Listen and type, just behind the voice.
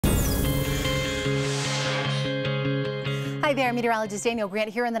Hi there, meteorologist Daniel Grant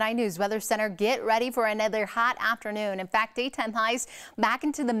here in the 9 News Weather Center. Get ready for another hot afternoon. In fact, daytime highs back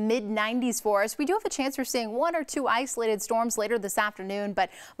into the mid-90s for us. We do have a chance for seeing 1 or 2 isolated storms later this afternoon, but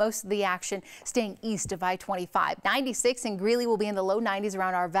most of the action staying east of I-25. 96 in Greeley will be in the low 90s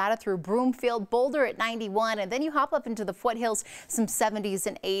around Arvada through Broomfield, Boulder at 91, and then you hop up into the foothills, some 70s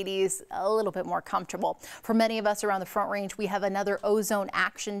and 80s, a little bit more comfortable. For many of us around the Front Range, we have another ozone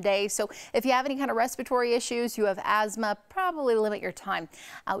action day. So if you have any kind of respiratory issues, you have asthma, probably limit your time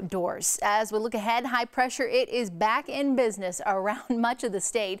outdoors. As we look ahead, high pressure, it is back in business around much of the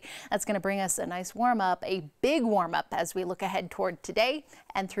state. That's going to bring us a nice warm up, a big warm up as we look ahead toward today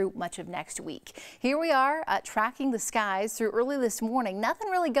and through much of next week. Here we are tracking the skies through early this morning.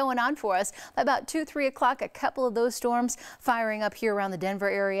 Nothing really going on for us. By about 2-3 o'clock, a couple of those storms firing up here around the Denver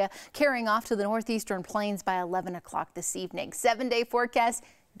area, carrying off to the northeastern plains by 11 o'clock this evening. 7-day forecast.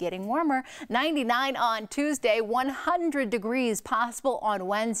 Getting warmer. 99 on Tuesday, 100 degrees possible on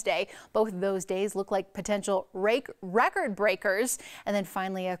Wednesday. Both of those days look like potential record breakers. And then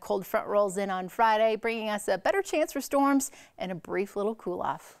finally, a cold front rolls in on Friday, bringing us a better chance for storms and a brief little cool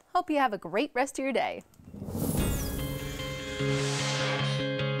off. Hope you have a great rest of your day.